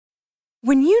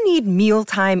When you need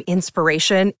mealtime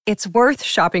inspiration, it's worth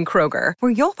shopping Kroger,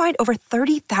 where you'll find over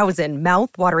 30,000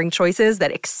 mouth-watering choices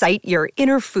that excite your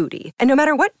inner foodie. And no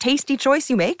matter what tasty choice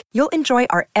you make, you'll enjoy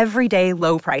our everyday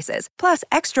low prices, plus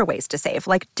extra ways to save,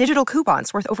 like digital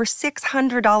coupons worth over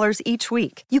 $600 each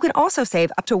week. You can also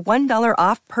save up to $1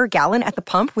 off per gallon at the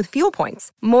pump with fuel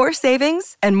points. More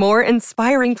savings and more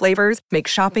inspiring flavors make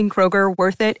shopping Kroger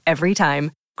worth it every time.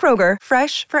 Kroger,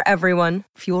 fresh for everyone.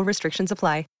 Fuel restrictions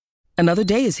apply. Another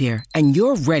day is here, and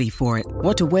you're ready for it.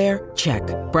 What to wear? Check.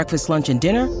 Breakfast, lunch, and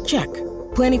dinner? Check.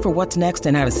 Planning for what's next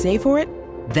and how to save for it?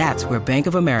 That's where Bank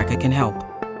of America can help.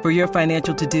 For your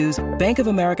financial to-dos, Bank of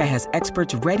America has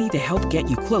experts ready to help get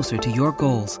you closer to your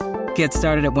goals. Get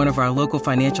started at one of our local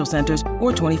financial centers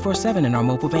or 24/7 in our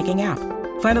mobile banking app.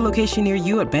 Find a location near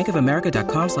you at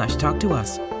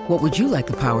bankofamerica.com/talktous. What would you like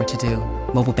the power to do?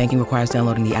 Mobile banking requires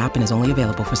downloading the app and is only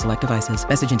available for select devices.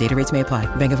 Message and data rates may apply.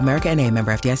 Bank of America N.A.,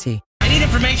 member FDIC. I need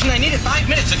information. I need it 5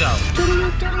 minutes ago.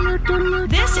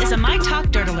 This is a My Talk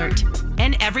Dirt Alert,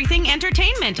 an everything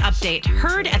entertainment update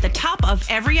heard at the top of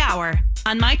every hour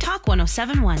on My Talk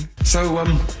 107.1. So,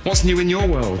 what's new in your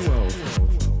world?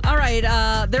 All right,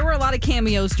 there were a lot of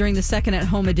cameos during the second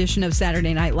at-home edition of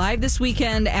Saturday Night Live this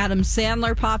weekend. Adam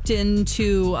Sandler popped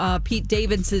into Pete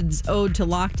Davidson's Ode to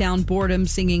Lockdown Boredom,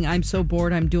 singing "I'm So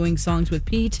Bored, I'm Doing Songs with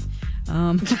Pete."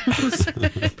 It was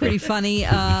pretty funny.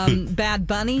 Bad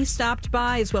Bunny stopped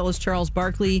by, as well as Charles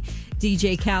Barkley,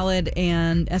 DJ Khaled,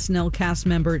 and SNL cast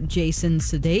member Jason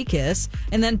Sudeikis.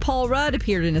 And then Paul Rudd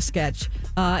appeared in a sketch,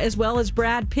 as well as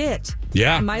Brad Pitt.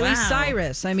 Yeah. And Miley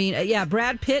Cyrus. I mean,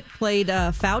 Brad Pitt played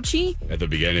Fauci. At the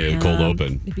beginning of the cold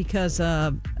open. Because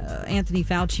Anthony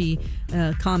Fauci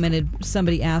commented,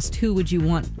 somebody asked, who would you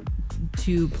want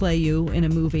to play you in a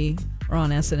movie or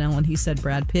on SNL? And he said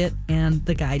Brad Pitt, and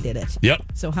the guy did it. Yep.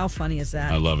 So how funny is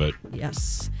that? I love it.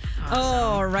 Yes.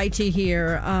 All righty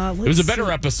here. It was a better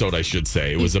episode, I should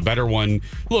say. It was a better one.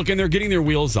 Look, and they're getting their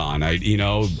wheels on.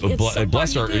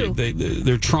 Bless her.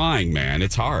 They're trying, man.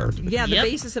 It's hard. Yeah, the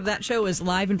basis of that show is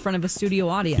live in front of a studio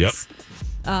audience.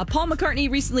 Yep. Paul McCartney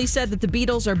recently said that the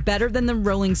Beatles are better than the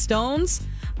Rolling Stones.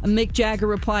 Mick Jagger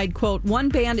replied, quote, "One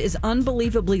band is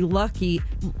unbelievably luckily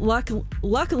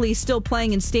still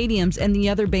playing in stadiums, and the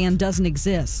other band doesn't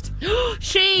exist."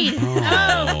 Shade. They're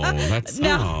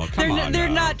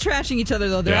not trashing each other,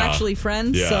 though. They're actually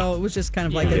friends, so it was just kind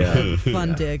of like a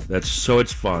fun dig.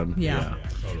 It's fun. Yeah.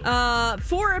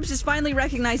 Forbes is finally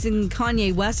recognizing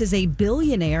Kanye West as a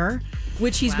billionaire,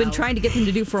 which he's been trying to get them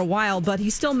to do for a while, but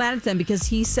he's still mad at them because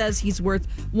he says he's worth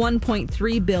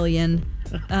 $1.3 billion.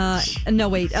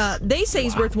 They say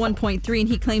he's worth 1.3, and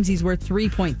he claims he's worth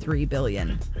 3.3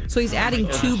 billion. So he's adding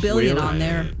 2 billion on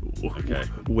there. Okay.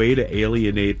 Way to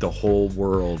alienate the whole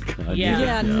world, Kanye.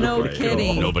 Yeah, no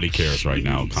kidding. Nobody cares right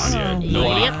now,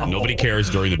 Kanye. Nobody cares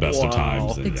during the best of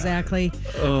times. Exactly.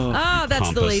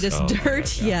 That's the latest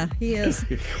dirt. Yeah, he is.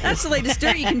 That's the latest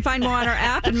dirt. You can find more on our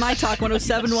app and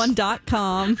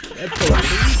mytalk1071.com.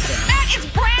 That is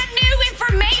brand new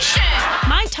information.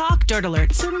 My Talk Dirt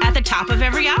Alerts at the top of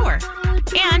every hour.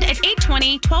 And at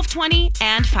 8:20, 12:20,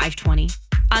 and 5:20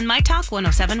 on My Talk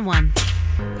 107.1.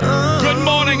 Good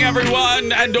morning,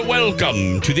 everyone, and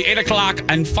welcome to the 8 o'clock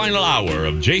and final hour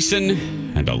of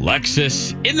Jason and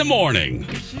Alexis in the morning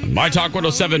on My Talk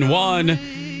 107.1.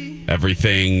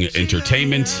 Everything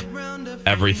entertainment,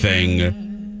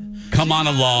 everything. Come on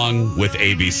along with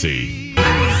ABC.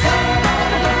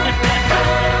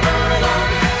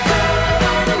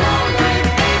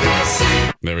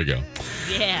 There we go.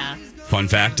 Yeah. Fun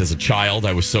fact, as a child,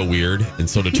 I was so weird and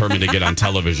so determined to get on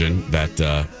television that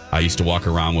I used to walk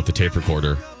around with a tape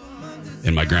recorder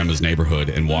in my grandma's neighborhood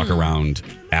and walk around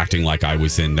acting like I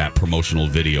was in that promotional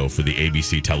video for the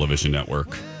ABC television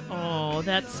network. Oh,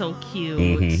 that's so cute.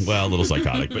 Mm-hmm. Well, a little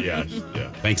psychotic, but yeah.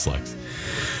 Thanks, Lex.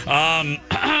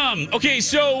 Okay,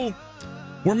 so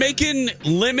we're making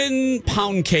lemon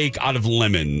pound cake out of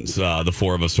lemons. The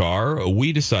four of us are.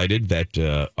 We decided that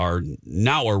our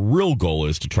real goal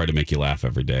is to try to make you laugh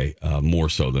every day, more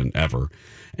so than ever.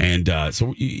 And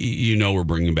so we're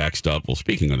bringing back stuff. Well,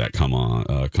 speaking of that, come on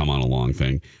along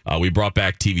thing. We brought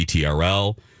back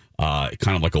TVTRL,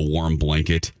 kind of like a warm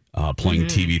blanket, playing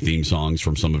TV theme songs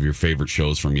from some of your favorite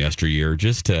shows from yesteryear,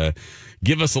 just to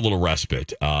give us a little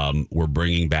respite. We're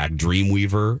bringing back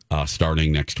Dreamweaver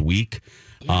starting next week.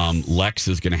 Yes. Lex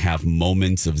is going to have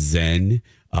moments of Zen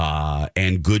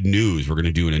and good news. We're going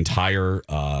to do an entire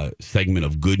segment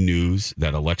of good news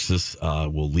that Alexis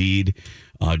will lead.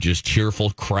 Just cheerful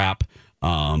crap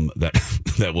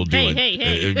that we'll do.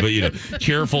 But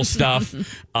cheerful stuff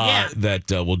that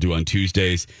we'll do on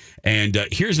Tuesdays. And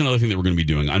here's another thing that we're going to be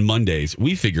doing on Mondays.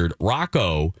 We figured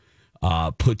Rocco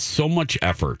put so much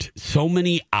effort, so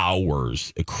many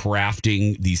hours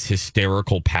crafting these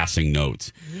hysterical passing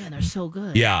notes. Yeah, they're so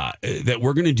good. Yeah, that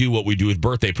we're going to do what we do with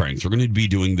birthday pranks. We're going to be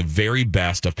doing the very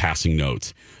best of passing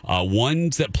notes.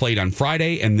 Ones that played on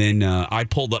Friday, and then I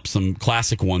pulled up some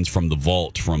classic ones from the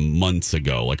vault from months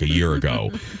ago, like a year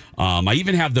ago. I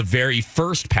even have the very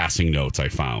first passing notes I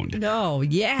found. No,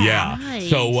 yeah. Yeah.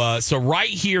 Nice. So right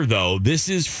here, though, this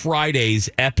is Friday's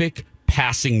epic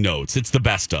passing notes. It's the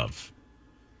best of.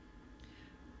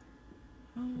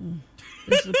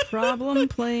 There's a problem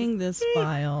playing this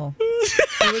file.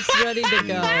 It's ready to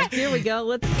go. Here we go.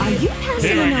 Are you passing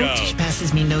Here a we note? go. She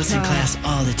passes me notes in class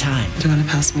all the time. Do you want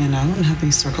to pass me a note and have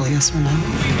me circle yes or no?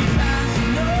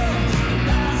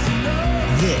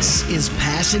 This is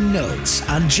Passing Notes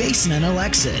on Jason and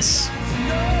Alexis.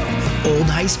 Old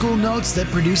high school notes that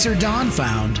producer Dawn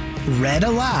found, read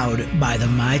aloud by the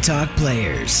My Talk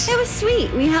players. It was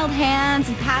sweet. We held hands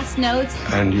and passed notes.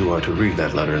 And you are to read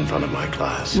that letter in front of my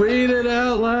class. Read it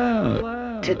out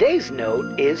loud. Today's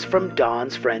note is from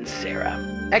Dawn's friend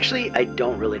Sarah. Actually, I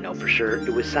don't really know for sure.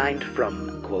 It was signed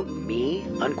from, quote, me,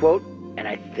 unquote, and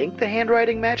I think the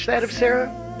handwriting matched that of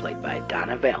Sarah, played by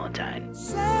Donna Valentine.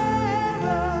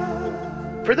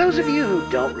 For those of you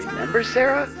who don't remember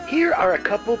Sarah, here are a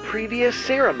couple previous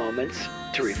Sarah moments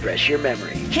to refresh your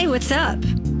memory. Hey, what's up?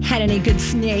 Had any good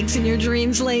snakes in your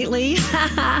dreams lately?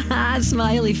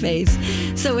 Smiley face.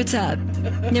 So what's up?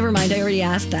 Never mind, I already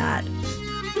asked that.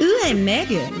 Ooh, I'm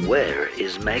Megan. Where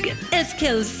is Megan? Est-ce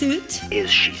qu'elle saute? Is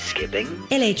she skipping?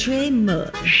 Elle est très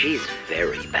moche. She's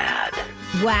very bad.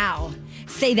 Wow.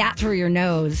 Say that through your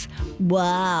nose.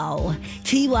 Wow.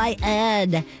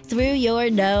 T-Y-N. Through your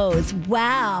nose.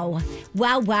 Wow.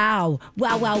 Wow, wow.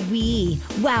 Wow, wow, wee.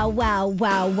 Wow, wow,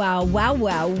 wow, wow, wow,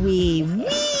 wow, wee.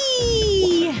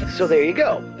 Wee! So there you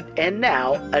go. And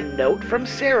now, a note from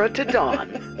Sarah to Dawn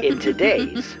in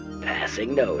today's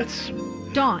Passing Notes.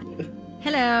 Dawn.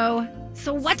 Hello.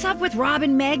 So what's up with Rob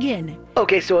and Megan?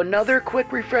 Okay, so another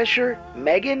quick refresher.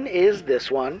 Megan is this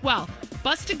one. Well,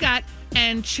 Bust a Gut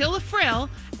and Chill a Frill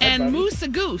and Moose a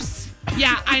Goose.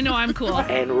 Yeah, I know, I'm cool.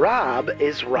 And Rob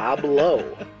is Rob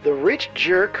Lowe, the rich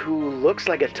jerk who looks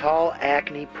like a tall,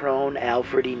 acne-prone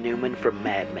Alfred E. Newman from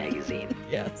Mad Magazine.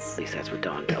 Yes. At least that's what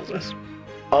Dawn tells us.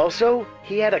 Also,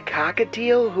 he had a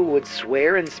cockatiel who would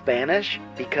swear in Spanish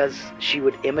because she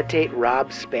would imitate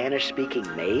Rob's Spanish-speaking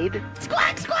maid.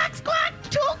 Squawk, squawk, squawk.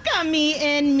 Tócame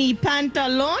en mi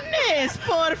pantalones,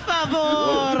 por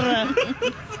favor.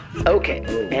 Okay,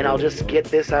 and I'll just get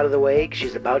this out of the way.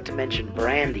 She's about to mention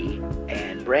Brandy,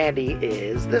 and Brandy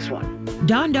is this one.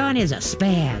 Don Don is a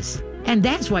spaz, and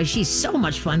that's why she's so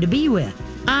much fun to be with.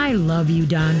 I love you,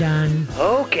 Don Don.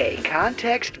 Okay,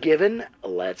 context given.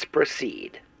 Let's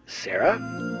proceed. Sarah?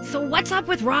 So what's up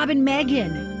with Rob and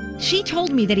Megan? She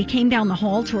told me that he came down the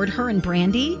hall toward her and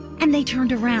Brandy, and they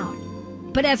turned around.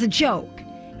 But as a joke,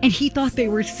 and he thought they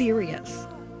were serious.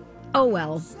 Oh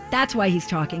well, that's why he's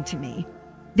talking to me.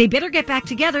 They better get back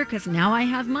together, because now I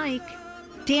have Mike.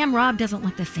 Damn, Rob doesn't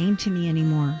look the same to me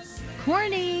anymore.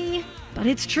 Corny, but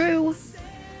it's true.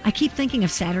 I keep thinking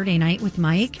of Saturday night with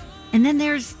Mike, and then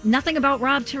there's nothing about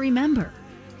Rob to remember.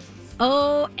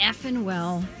 Oh, effing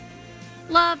well.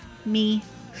 Love me.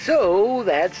 So,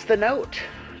 that's the note.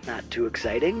 Not too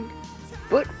exciting,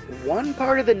 but one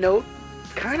part of the note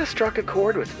kind of struck a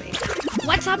chord with me.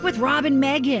 What's up with Rob and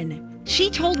Megan?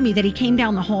 She told me that he came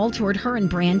down the hall toward her and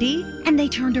Brandy, and they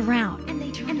turned around.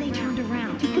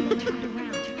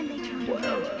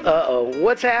 Uh-oh,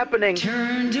 what's happening?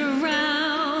 Turned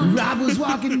around. Rob was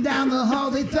walking down the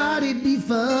hall. They thought it'd be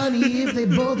funny if they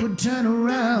both would turn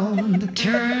around.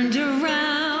 Turned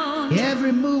around.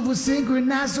 Every move was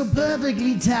synchronized so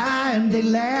perfectly timed. They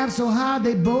laughed so hard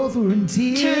they both were in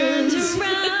tears. Turned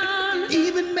around.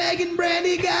 Even Megan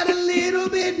Brandy got a little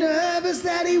bit nervous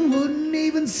that he wouldn't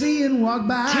even see and walk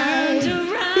by. Turned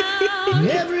around.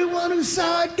 Everyone who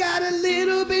saw it got a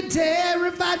little bit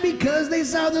terrified because they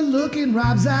saw the look in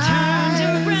Rob's eyes.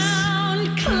 Turned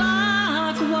around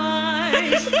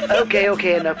clockwise.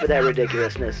 Okay, enough of that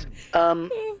ridiculousness.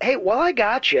 Hey, while I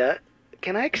got you,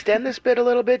 can I extend this bit a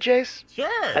little bit, Jace? Sure.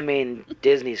 I mean,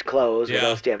 Disney's closed. What Yeah.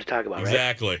 else do you have to talk about, right?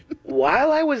 Exactly.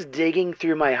 While I was digging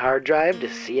through my hard drive to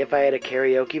see if I had a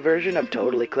karaoke version of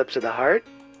Total Eclipse of the Heart,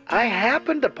 I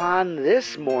happened upon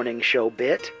this morning show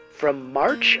bit from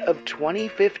March of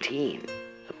 2015.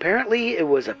 Apparently, it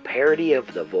was a parody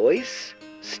of The Voice,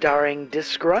 starring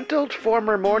disgruntled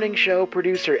former morning show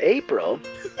producer April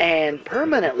and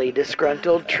permanently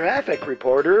disgruntled traffic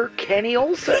reporter Kenny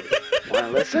Olson. Want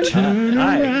to listen? Every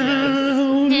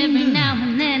now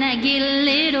and then I get a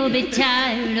little bit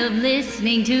tired of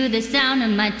listening to the sound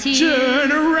of my tears.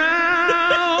 Turn around.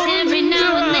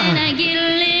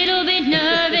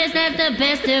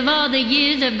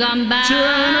 years have gone by. Turn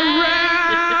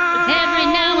around. Every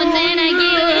now and then I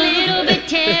get a little bit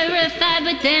terrified,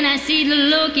 but then I see the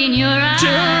look in your eyes.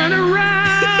 Turn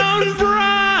around,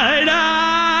 bright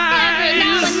eyes. Every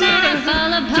now and then I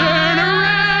fall apart. Turn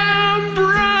around,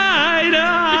 bright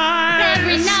eyes.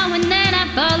 Every now and then I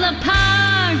fall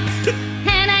apart.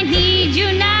 And I need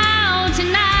you now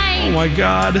tonight. Oh my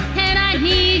God. And I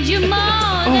need you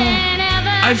more than ever.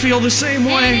 I feel the same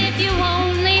way. And if you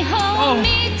only hold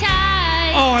me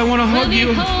tight. Oh, I want to hug we'll you.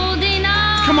 Be holding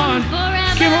on Come on.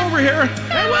 forever. Come over here.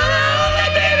 And we'll only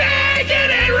be making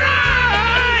it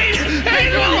right.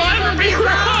 And we'll never be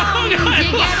wrong.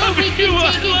 Together we can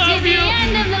take it to the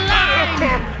end of the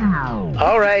line.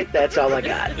 All right, that's all I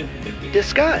got.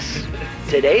 Discuss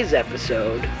today's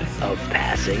episode of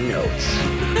Passing Notes.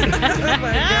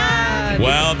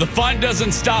 Well, the fun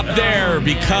doesn't stop there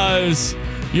because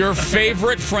your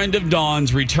favorite friend of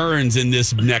Dawn's returns in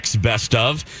this next best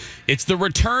of. It's the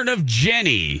return of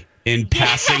Jenny in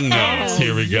Passing Notes.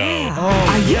 Here we go.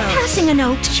 Are you passing a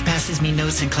note? She passes me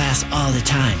notes in class all the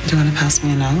time. Do you want to pass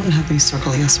me a note and have me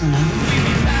circle yes or no?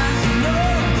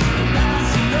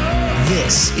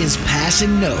 This is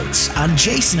Passing Notes on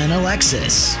Jason and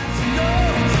Alexis.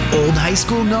 Old high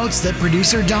school notes that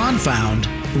producer Dawn found,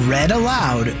 read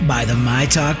aloud by the My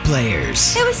Talk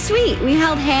players. It was sweet. We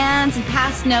held hands and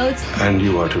passed notes. And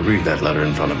you are to read that letter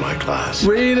in front of my class.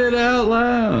 Read it out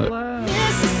loud.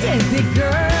 Mississippi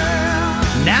girl.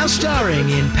 Now starring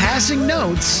in Passing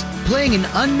Notes, playing an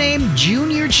unnamed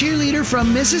junior cheerleader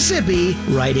from Mississippi,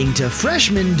 writing to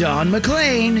freshman Dawn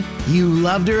McLean. You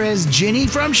loved her as Ginny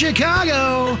from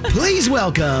Chicago. Please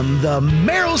welcome the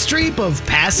Meryl Streep of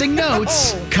Passing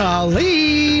Notes,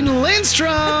 Colleen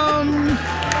Lindstrom.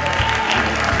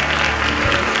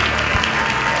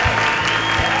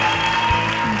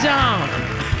 Dawn,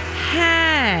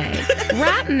 hey,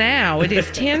 right now it is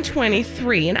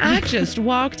 10:23 and I just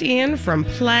walked in from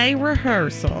play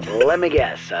rehearsal. Let me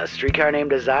guess, a streetcar named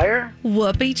Desire?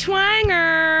 Whoopee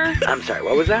Twanger. I'm sorry,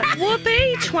 what was that?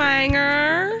 Whoopee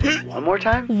Twanger. One more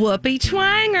time? Whoopee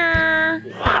Twanger.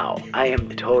 Wow, I am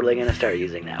totally going to start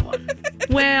using that one.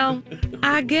 Well,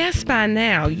 I guess by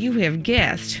now you have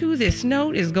guessed who this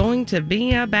note is going to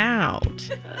be about.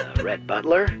 Rhett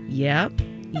Butler? Yep,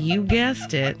 you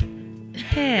guessed it.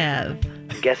 Hev.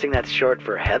 I'm guessing that's short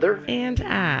for Heather? And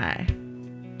I.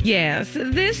 Yes,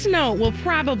 this note will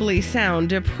probably sound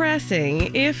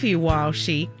depressing,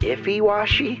 iffy-washy.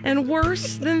 Iffy-washy? And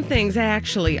worse than things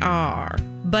actually are.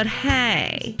 But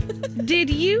hey, did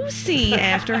you see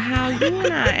after how you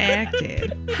and I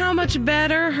acted, how much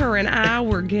better her and I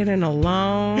were getting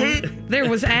along? There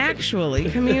was actually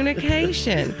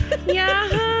communication.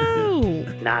 Yahoo!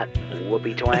 Not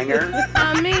Whoopee Twanger?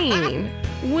 I mean,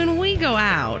 when we go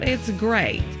out, it's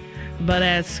great. But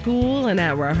at school and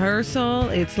at rehearsal,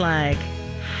 it's like,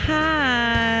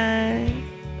 hi.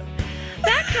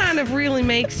 That kind of really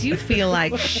makes you feel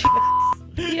like shit,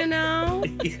 you know?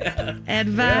 Yeah.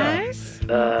 Advice?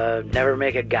 Never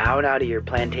make a gown out of your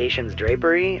plantation's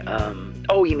drapery?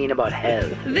 Oh, you mean about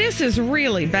Hev? This is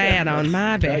really bad on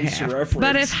my behalf.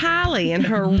 But if Holly and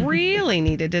her really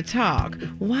needed to talk,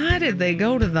 why did they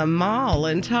go to the mall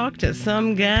and talk to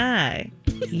some guy?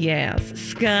 Yes,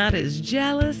 Scott is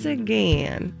jealous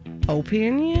again.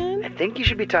 Opinion? I think you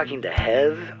should be talking to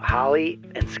Hev, Holly,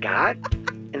 and Scott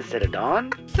instead of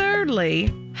Dawn.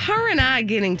 Thirdly, her and I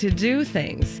getting to do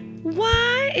things.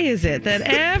 Why is it that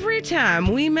every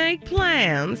time we make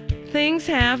plans, things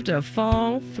have to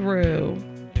fall through?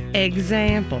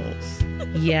 Examples.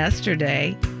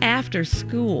 Yesterday, after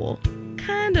school.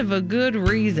 Kind of a good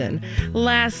reason.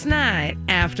 Last night,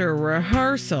 after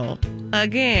rehearsal.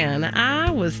 Again,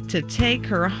 I was to take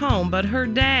her home, but her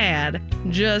dad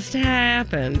just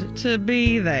happened to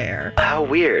be there. How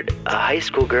weird. A high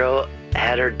school girl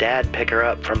had her dad pick her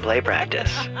up from play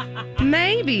practice.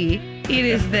 Maybe it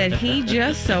is that he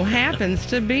just so happens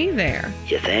to be there.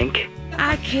 You think?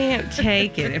 I can't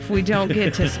take it if we don't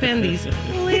get to spend these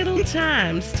little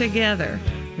times together.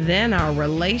 Then our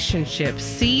relationship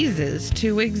ceases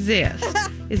to exist.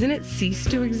 Isn't it cease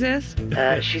to exist?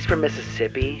 She's from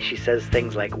Mississippi. She says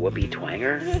things like Whoopee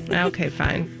Twanger. Okay,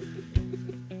 fine.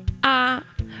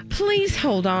 Please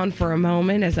hold on for a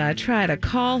moment as I try to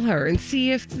call her and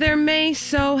see if there may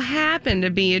so happen to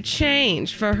be a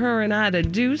change for her and I to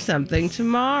do something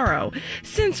tomorrow,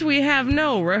 since we have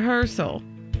no rehearsal.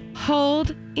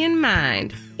 Hold in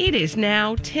mind, it is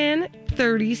now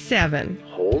 10:37.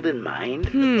 Hold in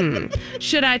mind?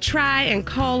 Should I try and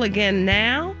call again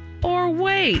now? Or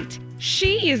wait,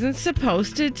 she isn't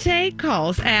supposed to take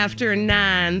calls after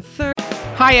 9:30.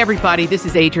 Hi, everybody. This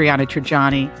is Adriana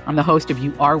Trajani. I'm the host of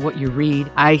You Are What You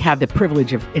Read. I have the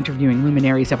privilege of interviewing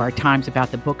luminaries of our times about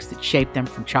the books that shaped them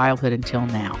from childhood until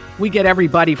now. We get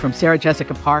everybody from Sarah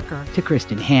Jessica Parker to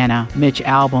Kristen Hanna, Mitch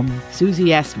Albom, Susie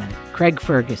Essman, Craig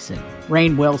Ferguson,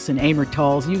 Rainn Wilson, Amor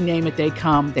Tolls, you name it, they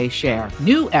come, they share.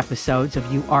 New episodes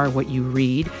of You Are What You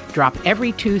Read drop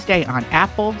every Tuesday on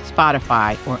Apple,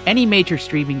 Spotify, or any major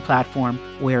streaming platform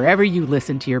wherever you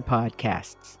listen to your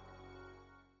podcasts.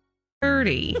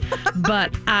 Dirty,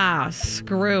 but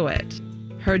screw it.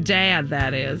 Her dad,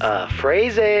 that is.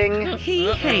 Phrasing.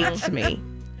 He hates me.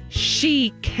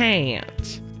 She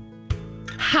can't.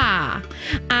 Ha!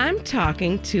 I'm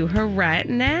talking to her right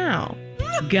now.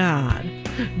 God,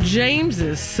 James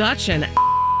is such an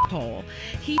asshole.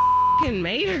 He f***ing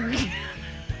made her.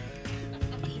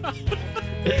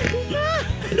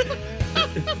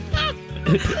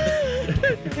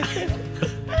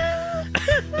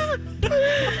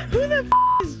 Who the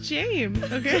is James?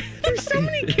 Okay, there's so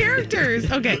many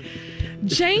characters. Okay,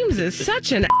 James is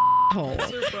such an asshole.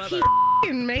 He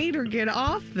f***ing made her get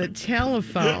off the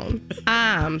telephone.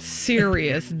 I'm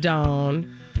serious,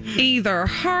 Dawn. Either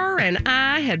her and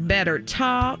I had better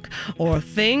talk, or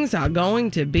things are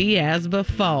going to be as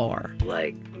before.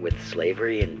 Like with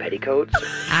slavery and petticoats?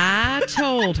 I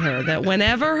told her that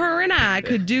whenever her and I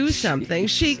could do something,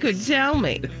 she could tell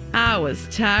me. I was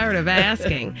tired of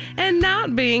asking and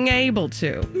not being able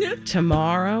to.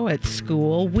 Tomorrow at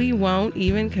school, we won't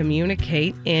even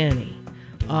communicate any.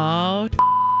 Oh,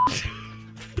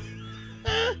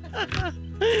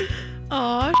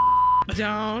 oh,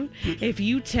 Dawn, if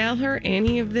you tell her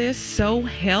any of this, so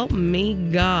help me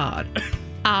God,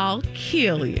 I'll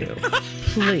kill you.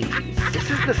 Please. This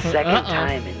is the second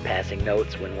time in Passing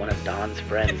Notes when one of Dawn's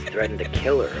friends threatened to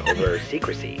kill her over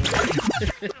secrecy.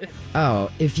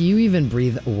 Oh, if you even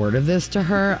breathe a word of this to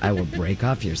her, I will break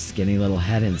off your skinny little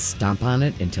head and stomp on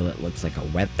it until it looks like a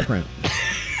wet prune.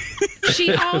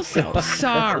 She also,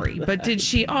 sorry, but did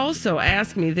she also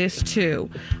ask me this too?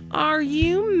 Are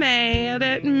you mad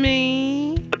at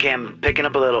me? Okay, I'm picking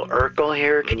up a little Urkel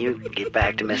here. Can you get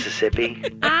back to Mississippi?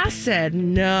 I said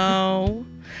no.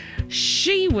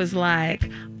 She was like,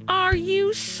 are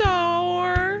you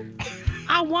sore?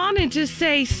 I wanted to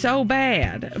say so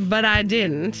bad, but I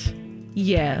didn't.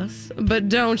 Yes, but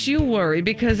don't you worry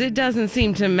because it doesn't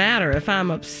seem to matter if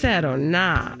I'm upset or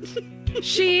not.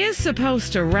 She is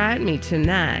supposed to write me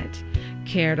tonight.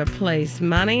 Care to place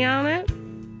money on it?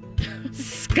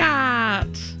 Scott.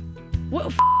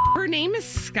 What? Her name is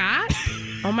Scott?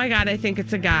 Oh my God, I think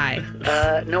it's a guy.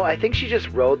 No, I think she just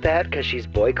wrote that because she's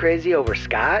boy crazy over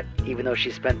Scott, even though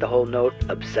she spent the whole note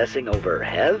obsessing over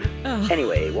Hev. Oh.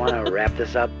 Anyway, want to wrap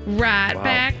this up? Right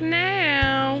back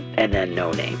now. And then no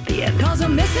name, the end. So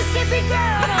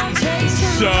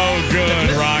good,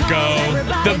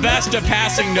 Rocco. The best of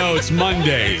Passing Notes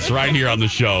Mondays right here on the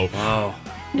show. Wow.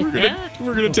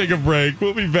 We're gonna take a break.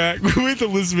 We'll be back with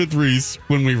Elizabeth Reese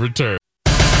when we return.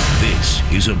 This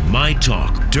is a My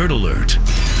Talk Dirt Alert.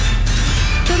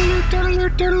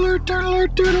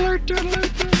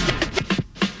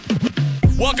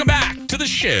 Welcome back to the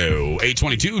show.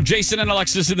 822, Jason and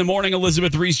Alexis in the morning.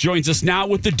 Elizabeth Reese joins us now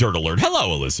with the Dirt Alert.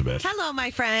 Hello, Elizabeth. Hello, my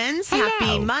friends. Hello.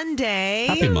 Happy Monday.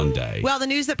 Happy Monday. Well, the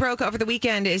news that broke over the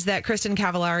weekend is that Kristen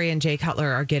Cavallari and Jay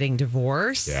Cutler are getting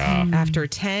divorced after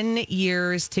 10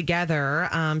 years together.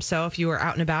 So if you were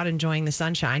out and about enjoying the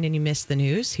sunshine and you missed the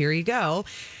news, here you go.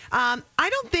 I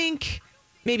don't think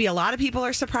maybe a lot of people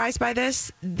are surprised by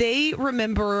this. They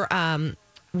remember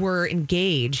were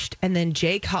engaged and then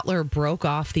Jay Cutler broke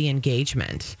off the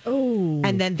engagement. Oh.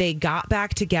 And then they got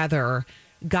back together,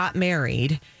 got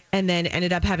married, and then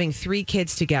ended up having 3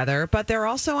 kids together. But they're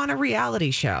also on a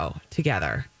reality show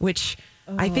together, which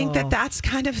I think that's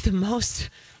kind of the most...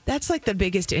 That's like the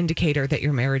biggest indicator that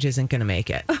your marriage isn't going to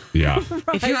make it. Yeah.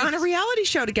 Right. If you're on a reality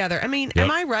show together. I mean, am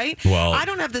I right? Well, I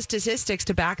don't have the statistics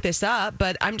to back this up,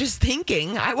 but I'm just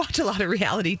thinking. I watch a lot of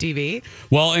reality TV.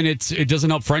 Well, and it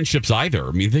doesn't help friendships either.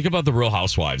 I mean, think about the Real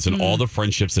Housewives and all the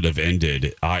friendships that have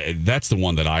ended. That's the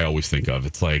one that I always think of.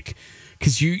 It's like,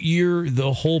 because you're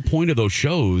the whole point of those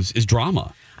shows is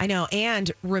drama. I know,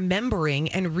 and remembering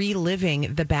and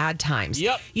reliving the bad times.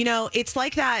 Yep. You know, it's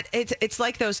like that. It's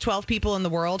like those 12 people in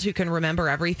the world who can remember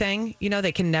everything. You know,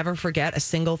 they can never forget a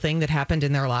single thing that happened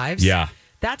in their lives. Yeah.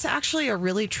 That's actually a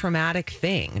really traumatic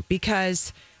thing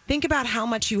because think about how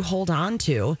much you hold on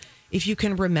to if you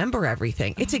can remember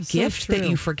everything. It's a gift that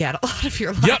you forget a lot of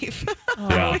your life.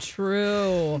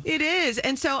 True. It is.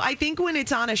 And so I think when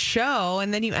it's on a show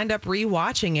and then you end up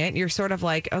rewatching it, you're sort of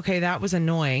like, okay, that was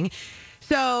annoying.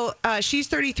 So she's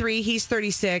 33, he's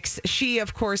 36. She,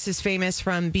 of course, is famous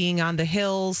from being on The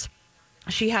Hills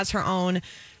She has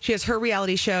her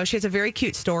reality show. She has a very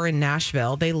cute store in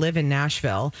Nashville. They live in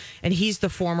Nashville. And he's the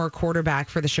former quarterback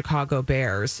for the Chicago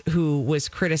Bears who was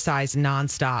criticized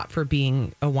nonstop for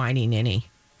being a whiny ninny.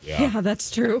 Yeah,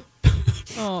 that's true.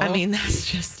 I mean,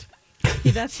 that's just...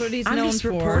 That's what he's known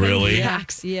for. Really?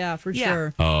 Yeah, for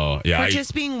sure. Oh, yeah. For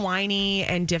just being whiny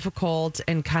and difficult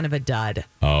and kind of a dud.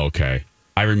 Oh, okay.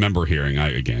 I remember hearing,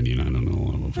 I don't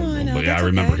know. But yeah, I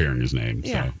remember hearing his name.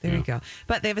 Yeah, so, there you go.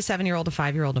 But they have a 7-year-old, a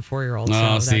 5-year-old, a 4-year-old.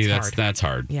 Oh, so see, that's hard.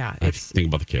 hard. Yeah. I think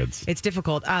about the kids. It's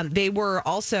difficult. They were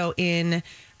also in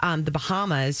the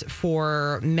Bahamas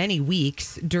for many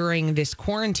weeks during this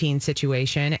quarantine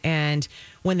situation. And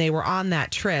when they were on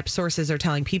that trip, sources are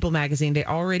telling People magazine they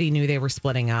already knew they were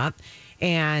splitting up.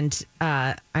 And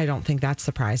I don't think that's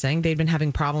surprising. They'd been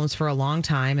having problems for a long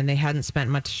time and they hadn't spent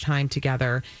much time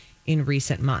together in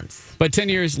recent months. But 10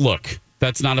 years, look,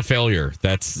 that's not a failure.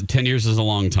 10 years is a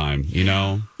long time, you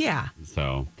know? Yeah.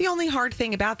 So the only hard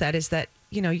thing about that is that,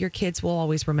 your kids will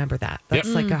always remember that. That's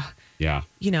yeah.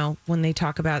 When they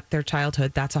talk about their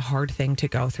childhood, that's a hard thing to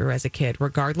go through as a kid,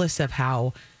 regardless of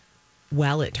how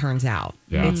well it turns out.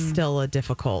 Yeah. It's still a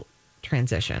difficult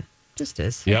transition. Just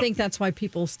is. I think that's why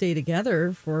people stay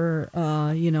together for,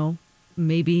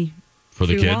 maybe for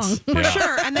the too kids. long. For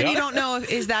sure. And then you don't know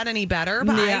is that any better?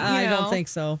 But I don't think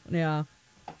so. Yeah.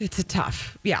 It's a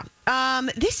tough. Yeah.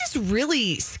 This is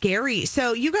really scary.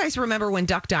 So you guys remember when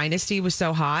Duck Dynasty was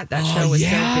so hot? That show was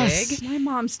so big. My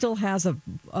mom still has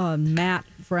a mat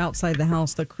for outside the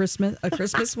house, a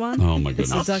Christmas one. Oh my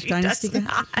goodness. It's the Duck Dynasty.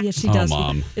 Yeah, she Oh, does.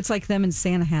 Mom. It's like them in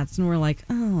Santa hats, and we're like,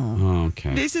 oh.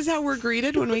 Okay. This is how we're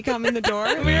greeted when we come in the door.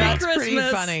 Merry That's pretty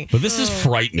Christmas. funny. But this is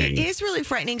frightening. It is really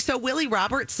frightening. So Willie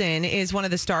Robertson is one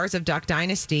of the stars of Duck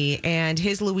Dynasty, and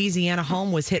his Louisiana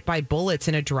home was hit by bullets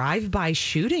in a drive-by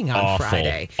shooting on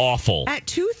Friday. Awful. At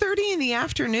 2:30 in the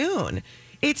afternoon.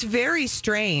 It's very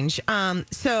strange.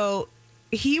 So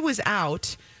he was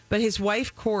out, but his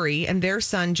wife, Corey, and their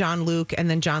son, John Luke, and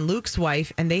then John Luke's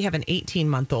wife, and they have an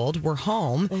 18-month-old, were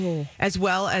home, as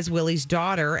well as Willie's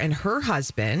daughter and her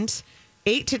husband.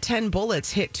 8 to 10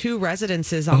 bullets hit 2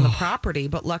 residences on the property,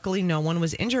 but luckily no one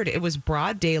was injured. It was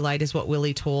broad daylight, is what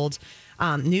Willie told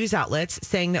news outlets,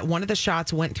 saying that one of the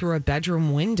shots went through a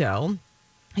bedroom window.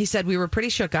 He said, we were pretty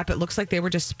shook up. It looks like they were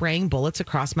just spraying bullets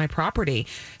across my property.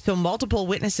 So multiple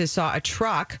witnesses saw a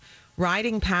truck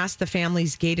riding past the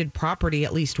family's gated property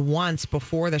at least once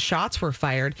before the shots were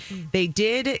fired. They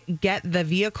did get the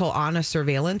vehicle on a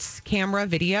surveillance camera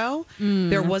video.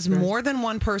 There was more than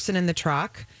one person in the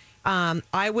truck.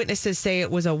 Eyewitnesses say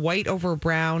it was a white over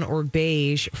brown or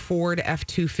beige Ford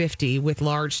F-250 with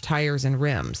large tires and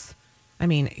rims. I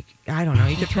mean, I don't know.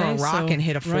 You could throw a rock and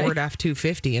hit a Ford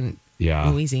F-250 in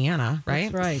Louisiana,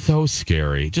 right? That's right. So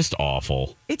scary. Just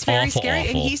awful. It's very Awful, scary.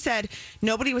 awful. And he said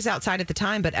nobody was outside at the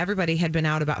time, but everybody had been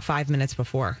out about 5 minutes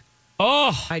before.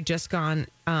 Oh. I'd just gone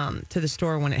to the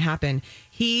store when it happened.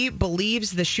 He believes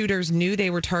the shooters knew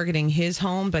they were targeting his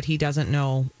home, but he doesn't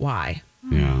know why.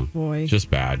 Yeah. Boy.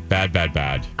 Just bad. Bad.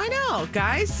 I know,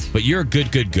 guys. But you're good.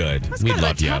 That's We kind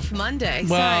love of a you. tough Monday.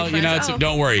 Well, Sorry, friends.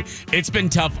 don't worry. It's been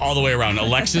tough all the way around.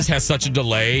 Alexis has such a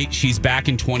delay. She's back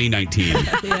in 2019.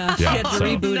 Yeah, she had to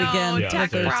reboot No, again. tech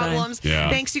Third time. problems. Yeah.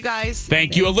 Thanks, you guys.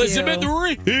 Thank you, Elizabeth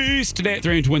Reese. Today at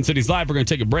 3 in Twin Cities Live, we're going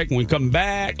to take a break. When we come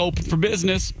back, open for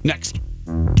business. Next.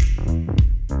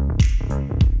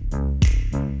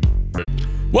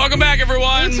 Welcome back,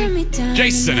 everyone.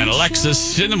 Jason and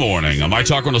Alexis in the morning on My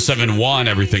Talk 107.1,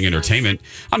 Everything Entertainment.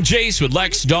 I'm Jace with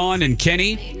Lex, Dawn, and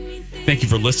Kenny. Thank you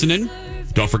for listening.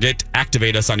 Don't forget to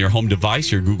activate us on your home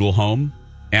device, your Google Home,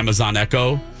 Amazon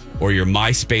Echo, or your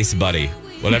MySpace Buddy.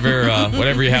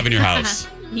 Whatever you have in your house.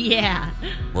 Yeah.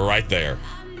 We're right there.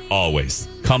 Always.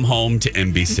 Come home to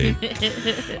NBC.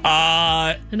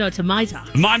 No, to My Talk.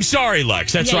 I'm sorry,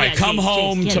 Lex. That's right. Come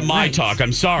home to My right. Talk.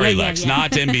 I'm sorry, Yeah, Lex. yeah.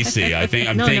 Not NBC.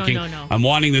 I'm thinking. No. I'm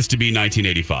wanting this to be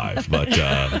 1985,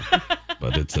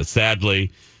 but it's sadly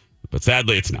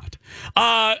it's not.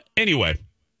 Anyway,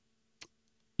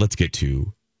 let's get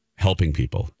to helping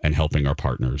people and helping our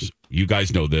partners. You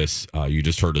guys know this. You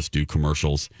just heard us do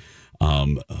commercials,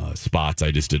 spots.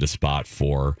 I just did a spot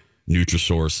for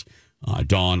Nutrisource.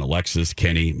 Dawn, Alexis,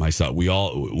 Kenny, myself, we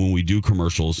all, when we do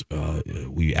commercials,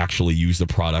 we actually use the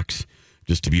products,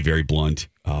 just to be very blunt,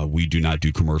 We do not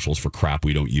do commercials for crap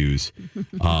we don't use.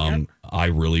 I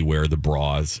really wear the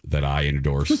bras that I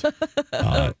endorse.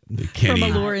 Kenny,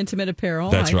 from Allure Intimate Apparel.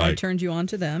 That's right. I turned you on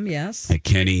to them, yes.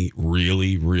 Kenny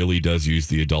really, really does use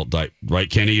the adult diaper. Right,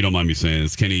 Kenny? You don't mind me saying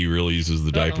this. Kenny really uses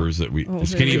the diapers that we...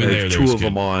 Is Kenny even there? Two of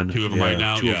them on. Two of them right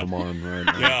now? Two of them on right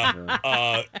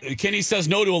now. Yeah. Kenny says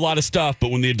no to a lot of stuff,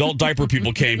 but when the adult diaper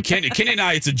people came, Kenny and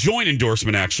I, it's a joint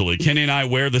endorsement, actually. Kenny and I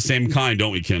wear the same kind,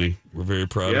 don't we, Kenny? We're very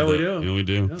proud of that. Yeah, we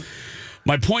do. Yeah.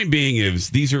 My point being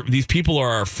is these people are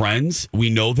our friends.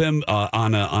 We know them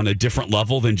on a different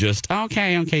level than just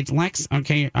okay, Lex.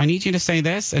 Okay, I need you to say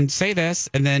this, and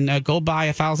then go buy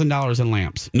 $1,000 in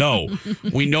lamps. No,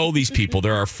 we know these people.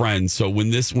 They're our friends. So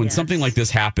when something like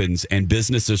this happens and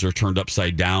businesses are turned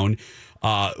upside down,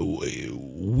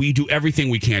 we do everything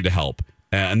we can to help,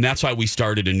 and that's why we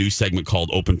started a new segment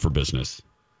called Open for Business.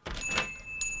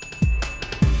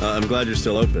 I'm glad you're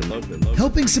still open.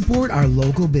 Helping support our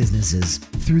local businesses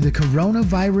through the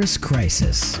coronavirus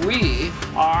crisis. We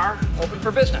are open for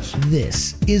business.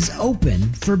 This is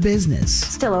Open for Business.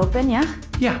 Still open, yeah?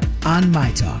 Yeah. On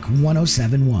My Talk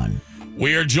 107.1.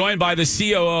 We are joined by the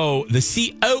COO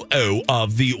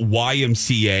of the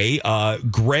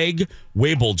YMCA. Greg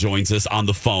Wabel joins us on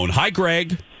the phone. Hi,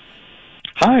 Greg.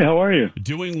 Hi, how are you?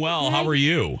 Doing well. How are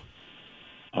you?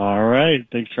 All right.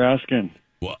 Thanks for asking.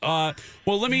 Well,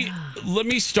 let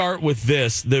me start with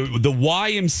this. The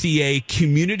YMCA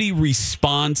Community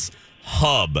Response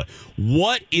Hub.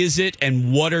 What is it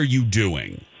and what are you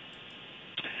doing?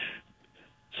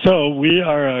 So we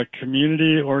are a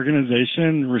community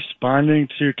organization responding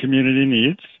to community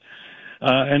needs.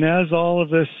 And as all of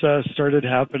this started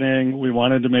happening, we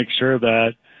wanted to make sure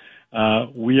that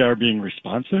we are being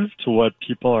responsive to what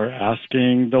people are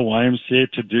asking the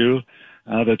YMCA to do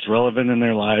that's relevant in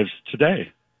their lives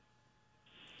today.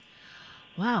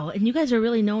 Wow, and you guys are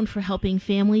really known for helping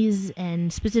families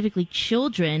and specifically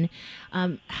children.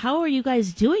 How are you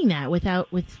guys doing that with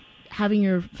having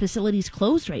your facilities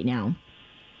closed right now?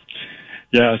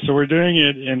 Yeah, so we're doing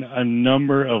it in a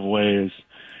number of ways.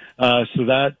 So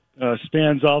that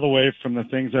spans all the way from the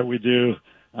things that we do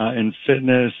in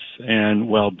fitness and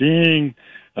well-being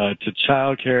to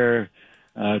childcare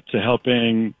to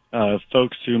helping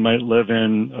folks who might live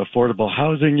in affordable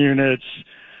housing units,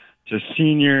 to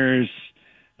seniors,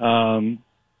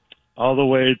 all the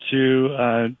way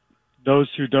to those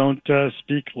who don't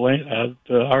speak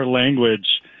our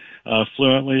language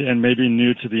fluently and maybe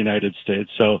new to the United States.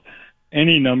 So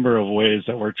any number of ways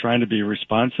that we're trying to be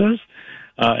responsive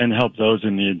and help those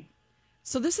in need.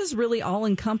 So this is really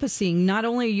all-encompassing. Not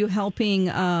only are you helping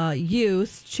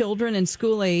youth, children, and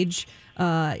school age,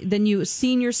 then you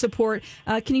senior support.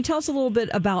 Can you tell us a little bit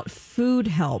about food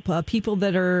help? People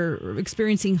that are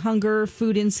experiencing hunger,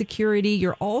 food insecurity,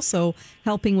 you're also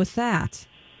helping with that.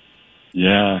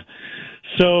 Yeah.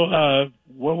 So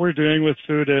what we're doing with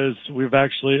food is we've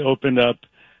actually opened up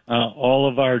all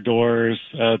of our doors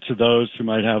to those who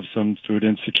might have some food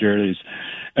insecurities.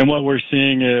 And what we're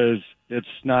seeing is it's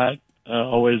not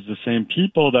always the same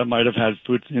people that might have had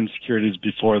food insecurities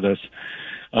before this.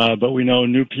 But we know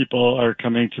new people are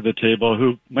coming to the table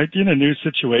who might be in a new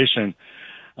situation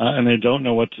and they don't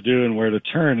know what to do and where to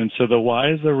turn. And so the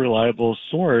Y is a reliable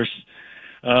source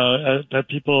that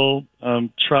people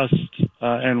trust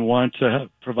and want to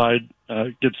provide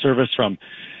good service from.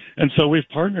 And so we've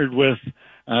partnered with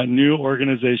new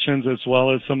organizations as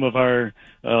well as some of our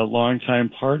longtime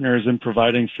partners in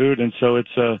providing food. And so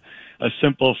it's a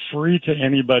simple free to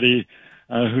anybody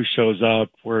who shows up.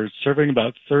 We're serving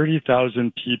about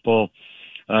 30,000 people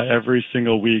every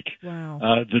single week.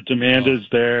 Wow. The demand is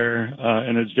there,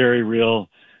 and it's very real,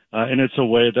 and it's a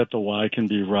way that the Y can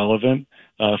be relevant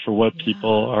for what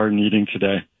people are needing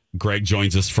today. Greg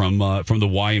joins us from the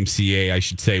YMCA, I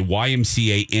should say,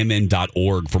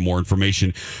 ymcamn.org for more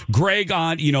information. Greg,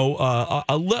 on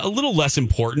a little less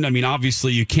important. I mean,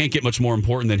 obviously, you can't get much more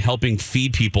important than helping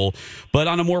feed people. But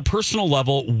on a more personal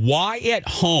level, Y at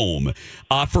Home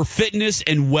for fitness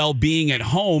and well-being at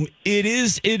home. It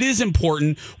is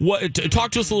important.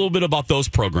 Talk to us a little bit about those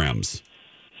programs.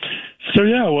 So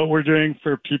yeah, what we're doing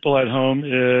for people at home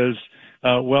is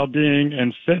well-being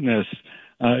and fitness.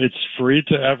 It's free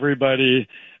to everybody.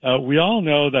 We all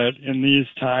know that in these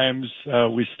times,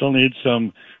 we still need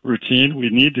some routine. We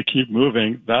need to keep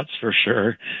moving, that's for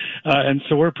sure. And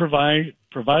so we're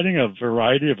providing a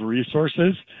variety of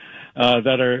resources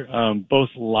that are both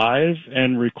live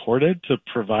and recorded to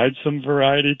provide some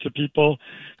variety to people,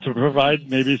 to provide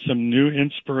maybe some new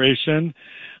inspiration,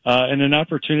 and an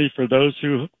opportunity for those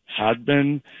who had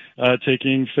been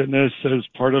taking fitness as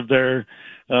part of their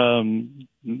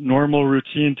normal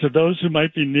routine to those who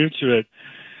might be new to it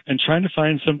and trying to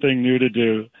find something new to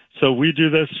do. So we do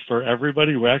this for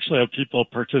everybody. We actually have people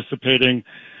participating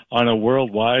on a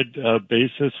worldwide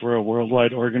basis. We're a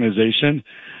worldwide organization.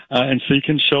 And so you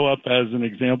can show up as an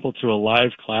example to a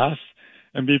live class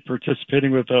and be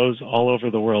participating with those all over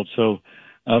the world. So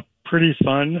pretty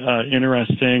fun,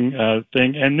 interesting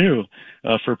thing and new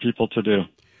for people to do.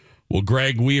 Well,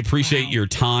 Greg, we appreciate your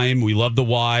time. We love the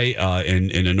Y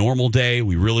in a normal day.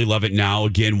 We really love it now.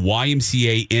 Again,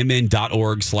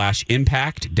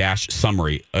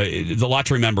 ymcamn.org/impact-summary. It's a lot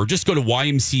to remember. Just go to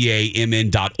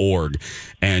ymcamn.org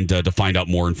and to find out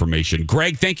more information.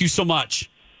 Greg, thank you so much.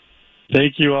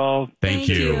 Thank you all. Thank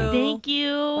you. Thank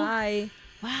you. Bye.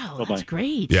 Wow, Bye-bye. that's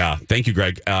great. Yeah, thank you,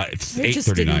 Greg. It's I just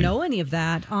 8:39. didn't know any of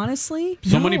that, honestly.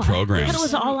 So many I programs. thought it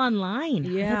was all online. I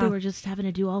Yeah. thought they were just having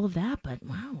to do all of that, but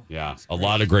wow. Yeah, a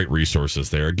lot of great resources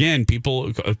there. Again,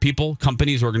 people,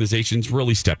 companies, organizations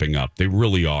really stepping up. They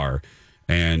really are.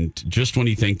 And just when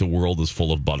you think the world is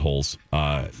full of buttholes,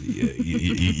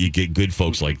 you get good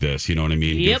folks like this. You know what I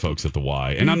mean? Yep. Good folks at the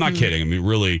Y. And I'm not kidding. I mean,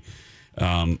 really,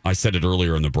 I said it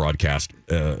earlier in the broadcast.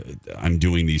 I'm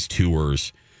doing these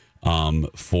tours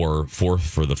for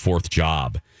the fourth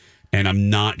job, and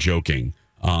I'm not joking.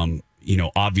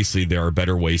 Obviously there are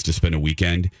better ways to spend a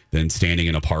weekend than standing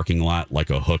in a parking lot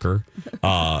like a hooker.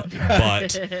 But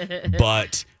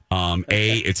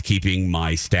it's keeping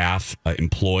my staff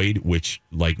employed, which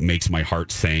makes my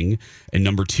heart sing. And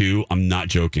number two, I'm not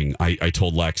joking. I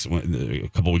told Lex a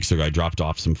couple weeks ago, I dropped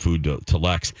off some food to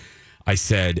Lex. I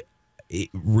said,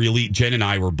 really, Jen and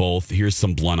I were both, here's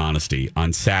some blunt honesty.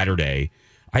 On Saturday,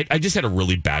 I just had a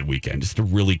really bad weekend, just a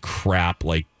really crap,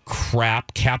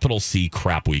 capital C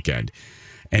crap weekend.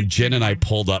 And Jen and I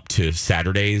pulled up to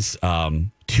Saturday's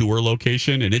tour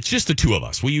location, and it's just the two of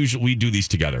us. We do these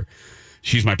together.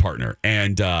 She's my partner.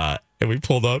 And we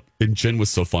pulled up, and Jen was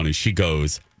so funny. She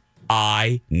goes,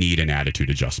 I need an attitude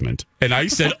adjustment. And I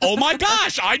said, oh my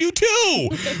gosh, I do too.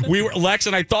 Lex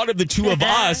and I thought of the two of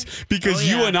us because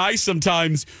you and I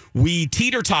sometimes we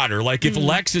teeter-totter. Like if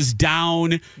Lex is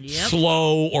down,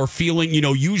 slow, or feeling,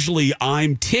 usually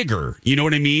I'm Tigger. You know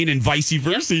what I mean? And vice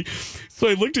versa. Yep. So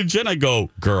I looked at Jen, I go,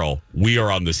 girl, we are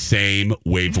on the same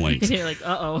wavelength. You're like,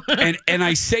 uh-oh. and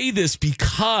I say this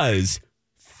because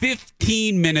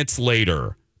 15 minutes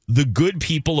later, the good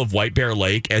people of White Bear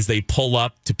Lake, as they pull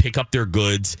up to pick up their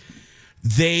goods,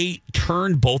 they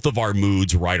turn both of our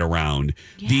moods right around.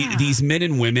 Yeah. These men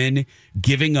and women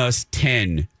giving us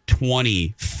 $10,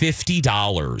 $20,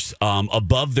 $50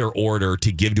 above their order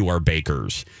to give to our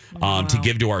bakers, to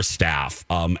give to our staff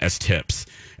as tips.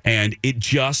 And it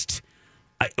just...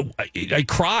 I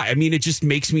cry. I mean, it just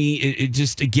makes me,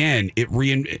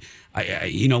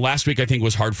 last week I think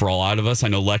was hard for a lot of us. I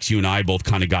know Lex, you and I both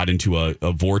kind of got into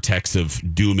a vortex of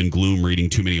doom and gloom reading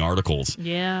too many articles.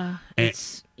 Yeah.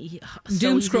 It's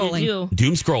doom scrolling.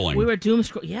 Doom scrolling. We were doom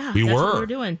scrolling. Yeah. That's what we were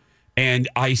doing. And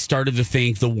I started to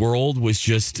think the world was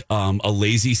just a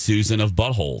lazy Susan of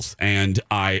buttholes.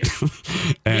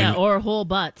 Or whole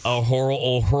butts.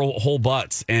 Whole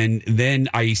butts. And then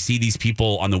I see these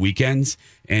people on the weekends,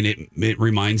 and it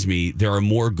reminds me there are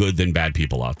more good than bad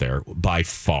people out there by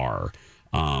far.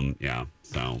 So anyway.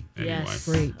 Yes.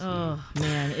 Great. Oh,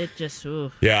 man. It just...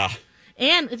 Ooh. Yeah.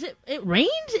 And it rained,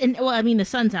 and the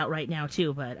sun's out right now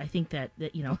too. But I think that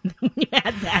you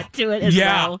add that to it as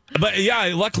well. But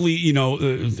luckily,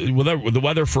 the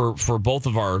weather for both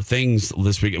of our things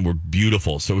this weekend were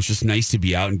beautiful. So it was just nice to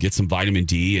be out and get some vitamin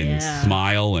D and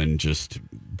smile and just.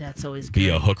 That's always good. Be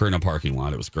a hooker in a parking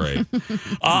lot. It was great.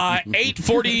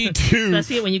 8:42.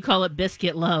 Especially when you call it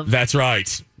biscuit love. That's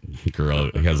right. Girl,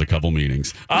 it has a couple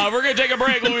meanings. We're gonna take a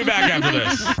break. We'll be back after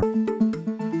this.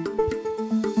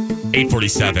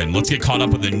 8:47. Let's get caught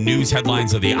up with the news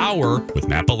headlines of the hour with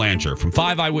Matt Belanger from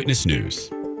 5 Eyewitness News.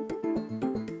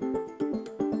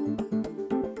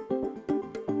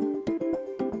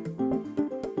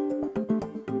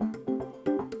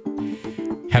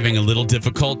 Having a little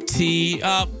difficulty.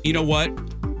 You know what?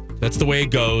 That's the way it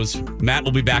goes. Matt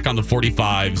will be back on the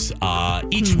 45s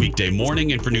each weekday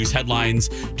morning. And for news headlines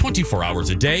 24 hours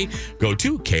a day, go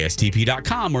to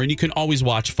KSTP.com, or you can always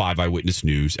watch 5 Eyewitness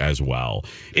News as well.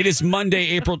 It is Monday,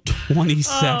 April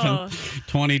 27th,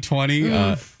 2020.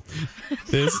 What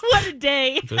a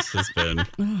day. This has been...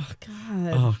 Oh,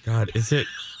 God. Oh, God. Is it...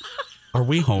 Are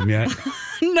we home yet?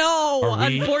 No, Are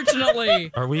we-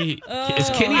 unfortunately. Are we? Is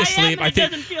Kenny asleep? It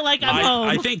doesn't feel like I'm home.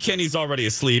 I think Kenny's already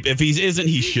asleep. If he isn't,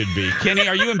 he should be. Kenny,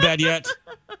 are you in bed yet?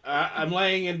 I'm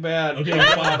laying in bed. Okay,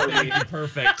 Don't bother me.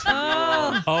 Perfect.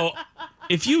 Oh.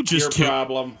 If you just Your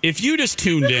problem. if you just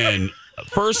tuned in,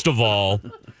 first of all,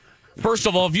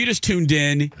 if you just tuned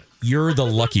in, you're the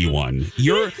lucky one.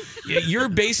 You're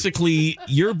basically.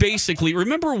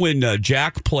 Remember when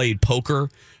Jack played poker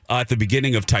at the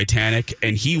beginning of Titanic,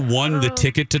 and he won the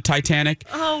ticket to Titanic?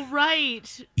 Oh,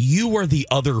 right. You are the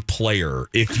other player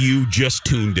if you just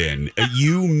tuned in.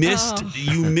 You missed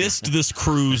this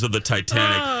cruise of the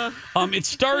Titanic. It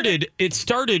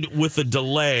started with a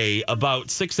delay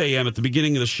about 6 a.m. at the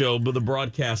beginning of the show, but the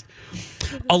broadcast.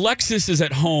 Alexis is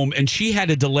at home, and she had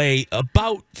a delay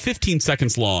about 15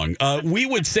 seconds long. We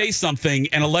would say something,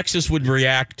 and Alexis would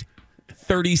react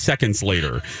 30 seconds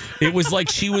later. It was like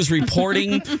she was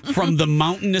reporting from the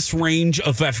mountainous range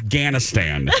of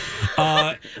Afghanistan.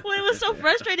 Well, it was so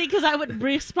frustrating because I would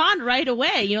respond right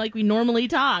away, like we normally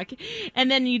talk.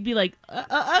 And then you'd be like,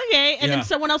 okay. And then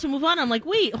someone else would move on. I'm like,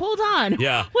 wait, hold on.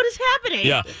 Yeah. What is happening?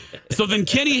 Yeah. So then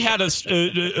Kenny had a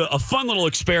fun little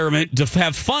experiment to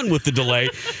have fun with the delay.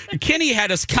 Kenny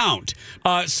had us count.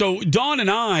 So Dawn and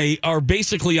I are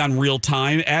basically on real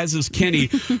time, as is Kenny.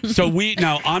 So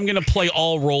I'm going to play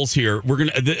all roles here.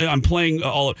 I'm playing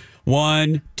all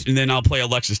one, and then I'll play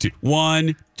Alexis too.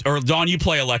 One, or Dawn, you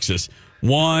play Alexis.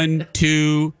 1,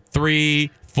 2,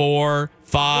 3, 4,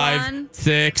 5,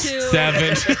 6,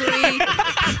 7. 3.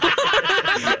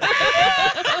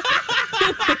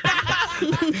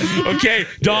 Okay,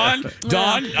 Dawn,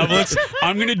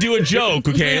 I'm going to do a joke,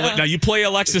 okay? Yeah. Now, you play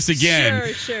Alexis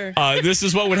again. Sure. This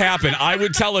is what would happen. I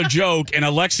would tell a joke, and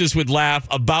Alexis would laugh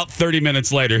about 30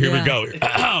 minutes later. Here we go.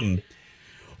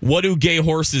 What do gay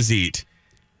horses eat?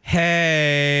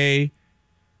 Hey.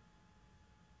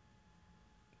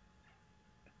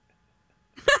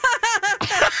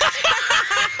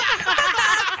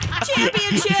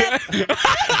 Championship.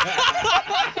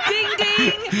 Ding,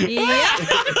 ding.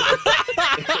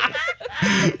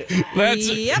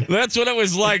 Yep. That's what it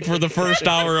was like for the first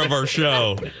hour of our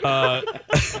show.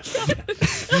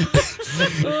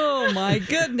 Oh my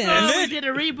goodness! We did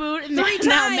a reboot and 3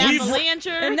 now times. Matt Belanger.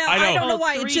 And now I don't know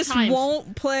why it just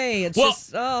won't play. It's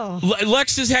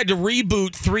Alexis had to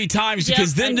reboot 3 times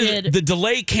because then the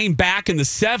delay came back in the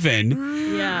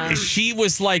 7. Yeah. She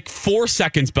was like 4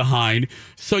 seconds behind.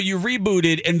 So you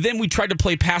rebooted, and then we tried to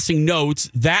play passing notes.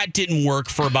 That didn't work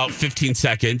for about 15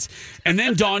 seconds. And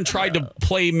then Dawn tried to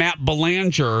play Matt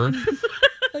Belanger.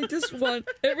 I just want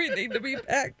everything to be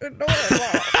back to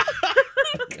normal.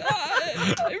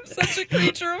 God, I'm such a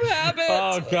creature of habit.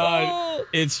 Oh, God.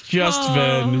 It's just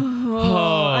been...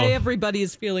 Everybody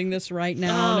is feeling this right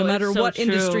now, no matter what true.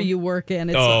 industry you work in.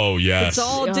 It's yes. It's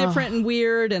all different and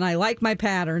weird, and I like my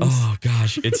patterns. Oh,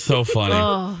 gosh. It's so funny.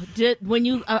 When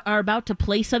you are about to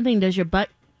play something, does your butt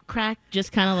crack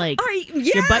just kind of like...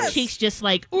 Yes. Your butt cheeks just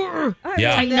like...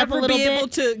 tighten up a little be bit? able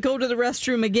to go to the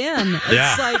restroom again.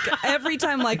 It's like every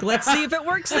time, like, let's see if it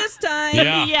works this time.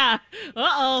 Yeah.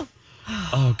 Uh-oh.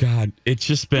 Oh God, it's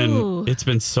just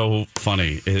been so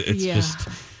funny. It's just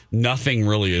nothing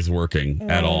really is working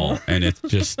at all, and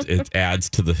it adds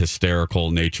to the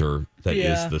hysterical nature that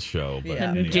is the show. But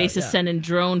And anyway. Jace is sending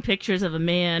drone pictures of a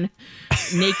man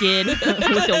naked with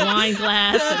a wine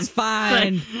glass. That's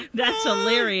fine. That's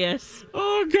hilarious.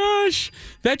 Oh gosh,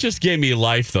 that just gave me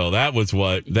life, though. That was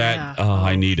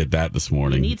I needed that this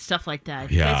morning. We need stuff like that.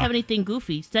 If you guys have anything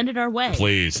goofy, send it our way.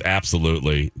 Please,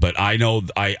 absolutely. But I know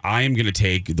I am going to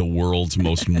take the world's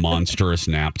most monstrous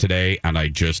nap today, and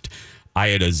I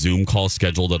had a Zoom call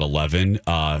scheduled at 11.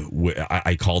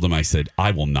 I called him. I said,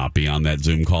 I will not be on that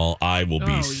Zoom call. I will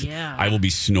be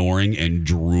snoring and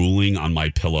drooling on my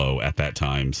pillow at that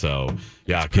time. So,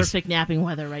 yeah. Perfect napping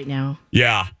weather right now.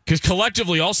 Yeah. Because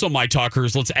collectively, also, my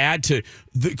talkers, let's add to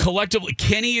collectively,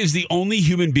 Kenny is the only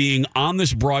human being on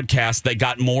this broadcast that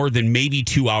got more than maybe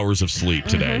 2 hours of sleep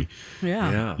today.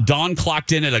 Yeah. Dawn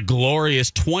clocked in at a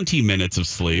glorious 20 minutes of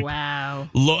sleep. Wow.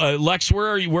 Lex,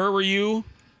 where were you?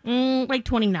 Like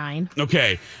 29.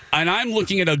 Okay. And I'm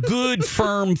looking at a good,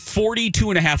 firm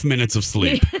 42 and a half minutes of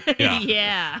sleep.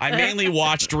 Yeah. I mainly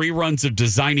watched reruns of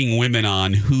Designing Women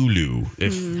on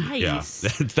Hulu. Nice.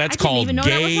 That's I called didn't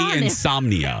even know that was Gay on there.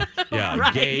 Insomnia. Yeah,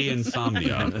 Right. Gay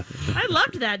Insomnia. I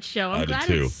loved that show. I'm I did glad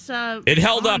too. it's It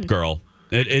held on. up, girl.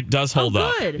 It does hold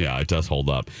up. Good. Yeah, it does hold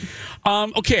up.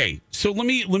 Okay, so let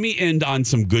me end on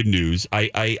some good news.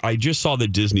 I just saw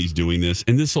that Disney's doing this,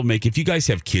 and this will make, if you guys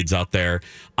have kids out there,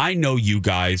 I know you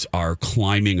guys are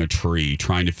climbing a tree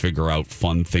trying to figure out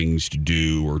fun things to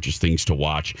do or just things to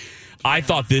watch. I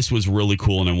thought this was really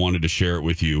cool, and I wanted to share it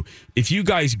with you. If you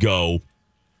guys go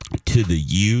to the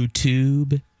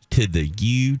YouTube,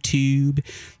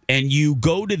 and you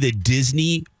go to the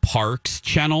Disney Parks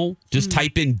channel, just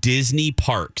type in Disney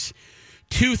Parks.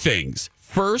 Two things.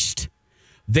 First,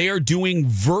 they are doing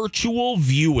virtual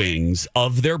viewings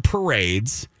of their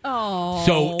parades. Oh.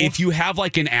 So if you have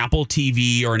like an Apple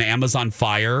TV or an Amazon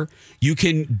Fire, you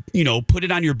can, put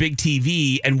it on your big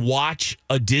TV and watch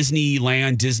a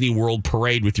Disneyland, Disney World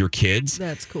parade with your kids.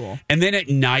 That's cool. And then at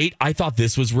night, I thought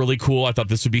this was really cool. I thought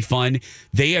this would be fun.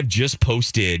 They have just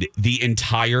posted the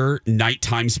entire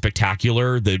nighttime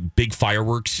spectacular, the big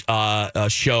fireworks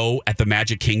show at the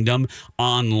Magic Kingdom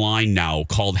online now,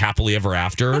 called Happily Ever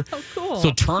After. Oh, cool. So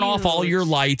turn off all your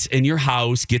lights in your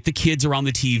house, get the kids around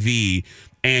the TV,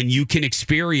 and you can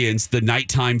experience the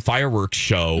nighttime fireworks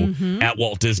show at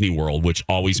Walt Disney World, which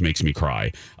always makes me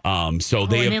cry. And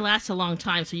they last a long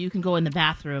time, so you can go in the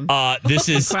bathroom. This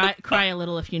is cry a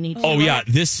little if you need to. Oh yeah,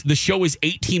 the show is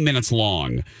 18 minutes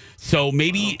long. So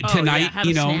maybe tonight, have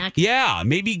a snack.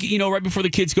 maybe right before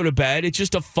the kids go to bed, it's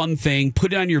just a fun thing.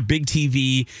 Put it on your big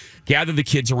TV, gather the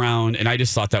kids around, and I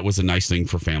just thought that was a nice thing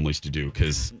for families to do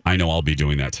because I know I'll be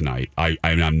doing that tonight.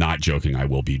 I'm not joking. I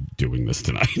will be doing this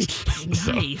tonight.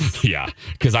 Nice. Yeah,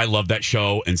 because I love that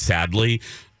show, and sadly,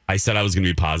 I said I was going to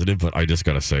be positive, but I just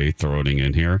got to say, throwing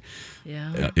in here,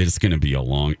 it's going to be a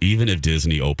long. Even if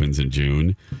Disney opens in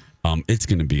June. It's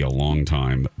going to be a long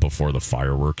time before the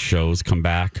fireworks shows come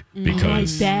back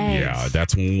because,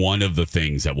 that's one of the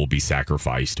things that will be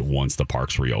sacrificed once the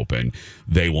parks reopen.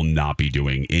 They will not be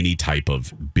doing any type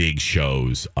of big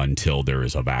shows until there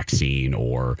is a vaccine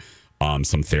or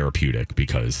some therapeutic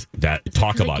because it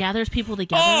gathers people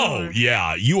together. Oh,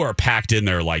 yeah. You are packed in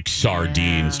there like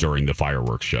sardines during the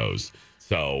fireworks shows.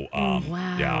 So,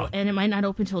 wow. Yeah. And it might not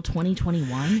open until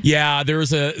 2021? Yeah,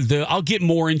 I'll get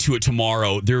more into it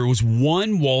tomorrow. There was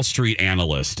one Wall Street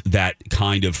analyst that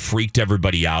kind of freaked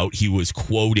everybody out. He was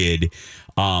quoted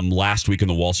last week in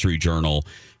the Wall Street Journal.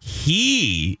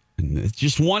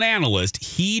 Just one analyst,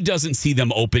 he doesn't see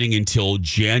them opening until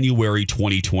January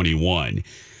 2021.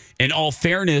 In all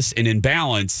fairness and in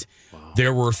balance,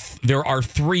 there are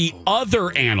three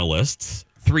other analysts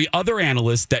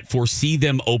that foresee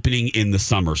them opening in the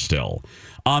summer still.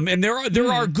 And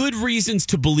there are good reasons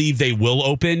to believe they will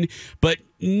open, but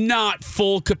not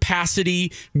full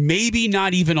capacity, maybe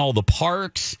not even all the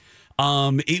parks.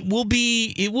 It will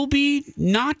be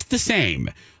not the same.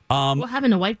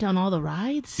 Having to wipe down all the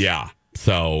rides? Yeah.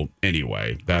 So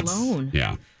anyway, that's alone.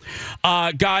 Yeah.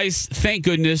 Guys, thank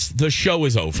goodness the show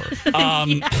is over.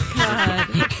 God,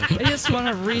 I just want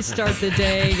to restart the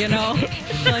day,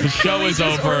 Like, the show is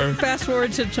over. Fast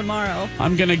forward to tomorrow.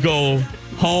 I'm going to go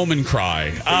home and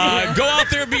cry. Go out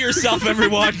there and be yourself,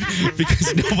 everyone,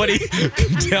 because nobody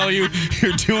can tell you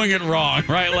you're doing it wrong.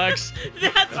 Right, Lex?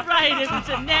 That's right. If it's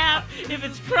a nap, if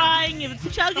it's crying, if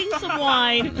it's chugging some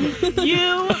wine,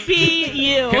 you be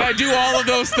you. Can I do all of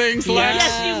those things, Lex?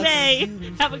 Yes, you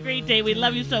may. Have a great day. We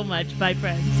love you so much. Bye,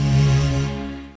 friends.